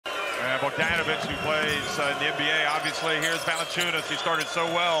Bogdanovic, who plays in the NBA, obviously. Here's Valanciunas. He started so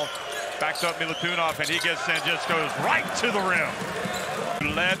well. Backs up Milutinov, and he gets and just goes right to the rim.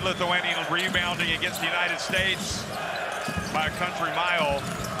 Led Lithuania in rebounding against the United States by a country mile.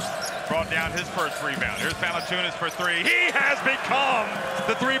 Brought down his first rebound. Here's Valanciunas for three. He has become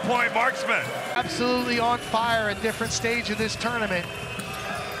the three-point marksman. Absolutely on fire at different stage of this tournament.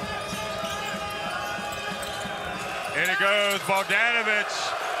 In it goes Bogdanovic.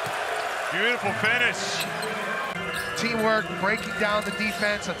 Beautiful finish. Teamwork, breaking down the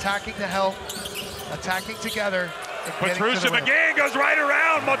defense, attacking the help, attacking together. Petrusev again goes right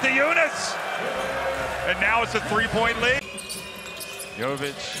around Motiejunas. And now it's a three-point lead.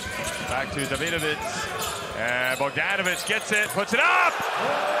 Jovic back to Davidovic. And Bogdanovic gets it, puts it up.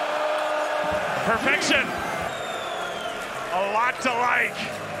 Perfection. A lot to like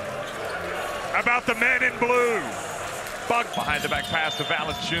about the men in blue. Bug behind the back pass to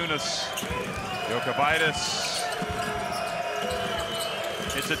Valanciunas. Jokubaitis.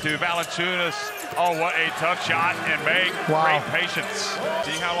 It's it to Valanciunas. Oh, what a tough shot and make. Wow. Great patience.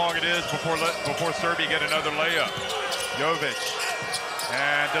 See how long it is before Serbia get another layup. Jovic.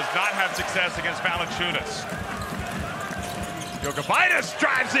 And does not have success against Valanciunas. Jokubaitis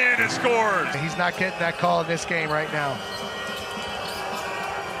drives in and scores. He's not getting that call in this game right now.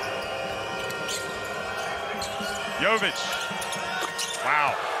 Jovic.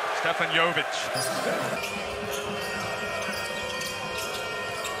 Wow. Stefan Jovic.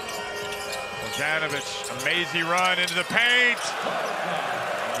 Bogdanovic, amazing run into the paint.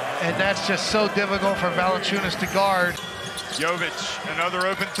 And that's just so difficult for Valanciunas to guard. Jovic, another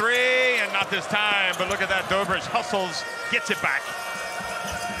open three, and not this time, but look at that. Dobric hustles, gets it back.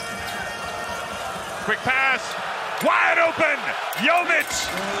 Quick pass, wide open, Jovic,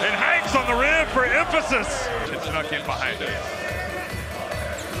 and hangs on the rim for emphasis. It snuck in behind it.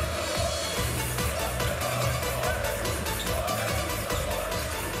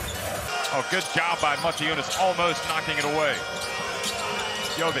 Oh, good job by Motiejunas, almost knocking it away.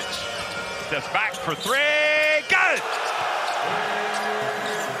 Jovic steps back for three, got it!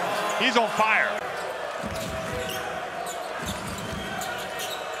 He's on fire.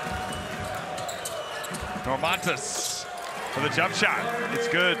 Normantas for the jump shot. It's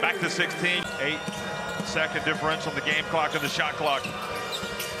good, back to 16. 8-second differential on the game clock and the shot clock.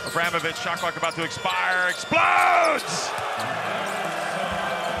 Abramovich, shot clock about to expire, explodes!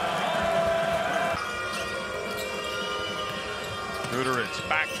 Guduric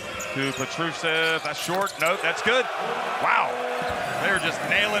back to Petrusev. That's short. Nope, that's good. Wow. They were just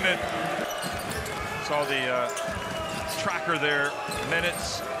nailing it. Saw the tracker there.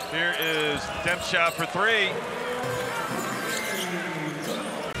 Minutes. Here is Demcha for three.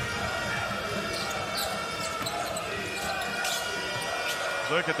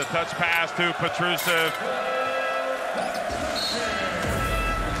 Look at the touch pass to Petrusev.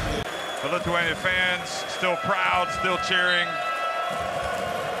 The Lithuanian fans still proud, still cheering.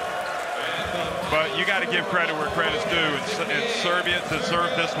 But you got to give credit where credit's due. And Serbia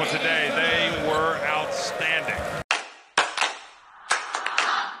deserved this one today. They were